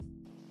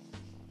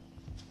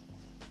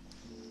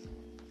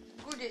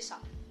day, sir.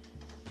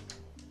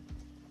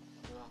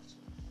 Good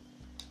afternoon.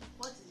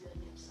 What is your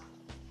name, sir?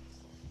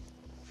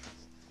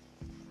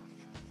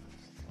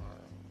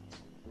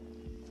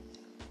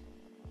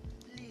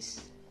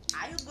 Please,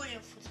 are you good in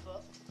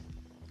football?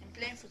 In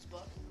playing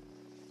football?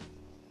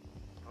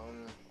 I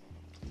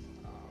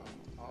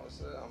would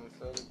say I'm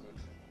fairly good.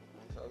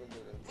 In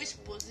Which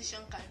football. position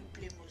can you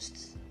play most?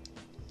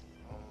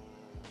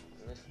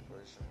 Mid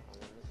position. I'm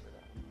a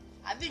midfielder.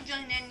 Have you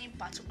joined any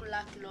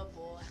particular club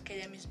or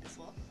academies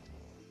before?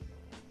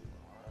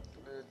 I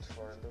played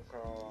for a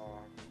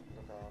local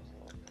club.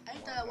 Can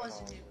you tell us what's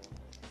the name?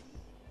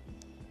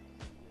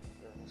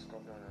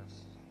 Scorpion FC.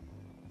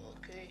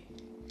 Okay.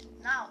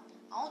 Now,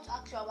 I want to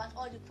ask you about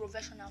all the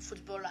professional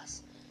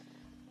footballers.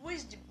 Who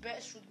is the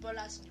best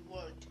footballers in the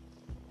world?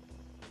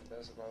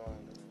 Best baller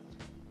in the world.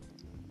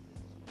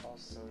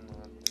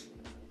 Arsenal.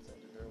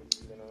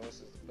 Lionel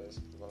Messi is the best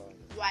baller.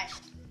 Why?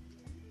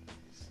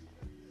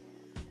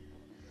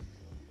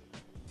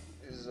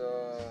 He's a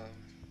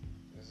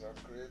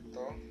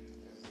creator.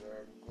 He's a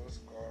goal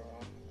scorer.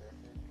 He's a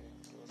free kick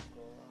goal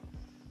scorer.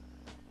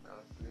 Can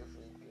play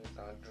free kick.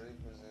 Can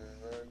dribble. He's a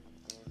very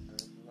good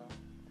dribbler.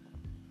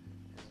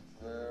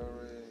 He's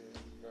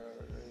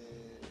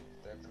very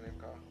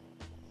technical.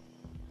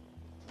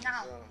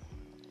 Now, So,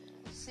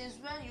 since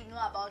when you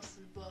know about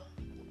football?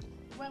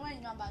 When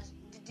you know about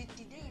the day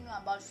you know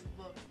about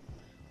football,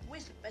 who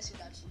is the person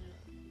that you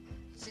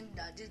think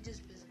that this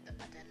person that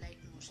I like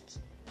most?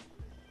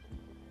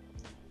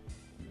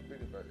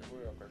 repeat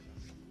your question.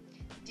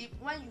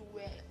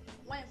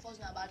 When you first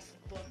know about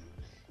football,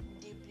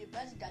 the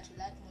person that you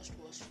like most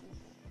was who?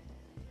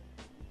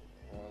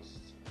 Was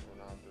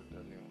Ronaldo de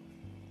Lima.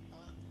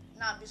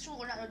 Now, between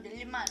Ronaldo de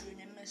Lima and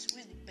Lionel Messi, who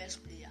is the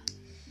best player?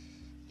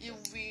 If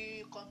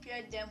we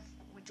compare them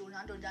with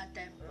Ronaldo that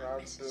time, and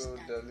Messi's Ronaldo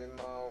time. de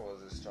Lima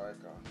was a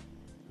striker.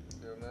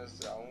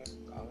 Messi, I won't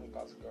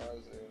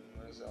categorize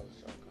Messi as a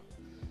striker.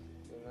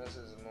 Messi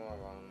is more of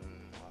an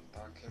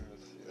attacking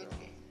midfielder.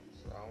 Okay.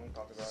 So I won't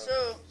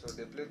categorize. So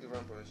they play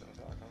different positions,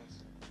 so I can't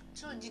say.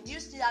 So, did you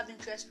still have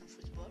interest in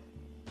football?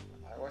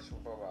 I watch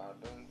football, but I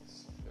don't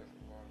play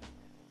football.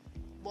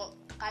 But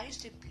can you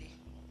still play?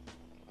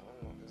 I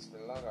don't know. It's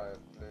been long I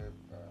play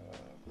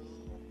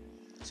football.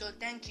 So,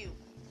 thank you.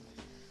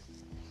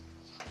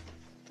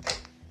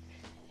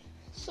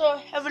 So,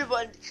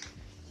 everybody,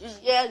 you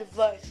hear the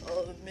voice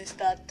of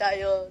Mr.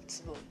 Tayo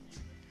Tibo.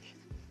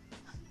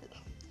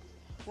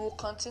 We'll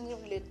continue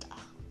later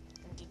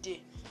in the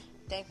day.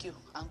 Thank you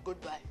and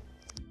goodbye.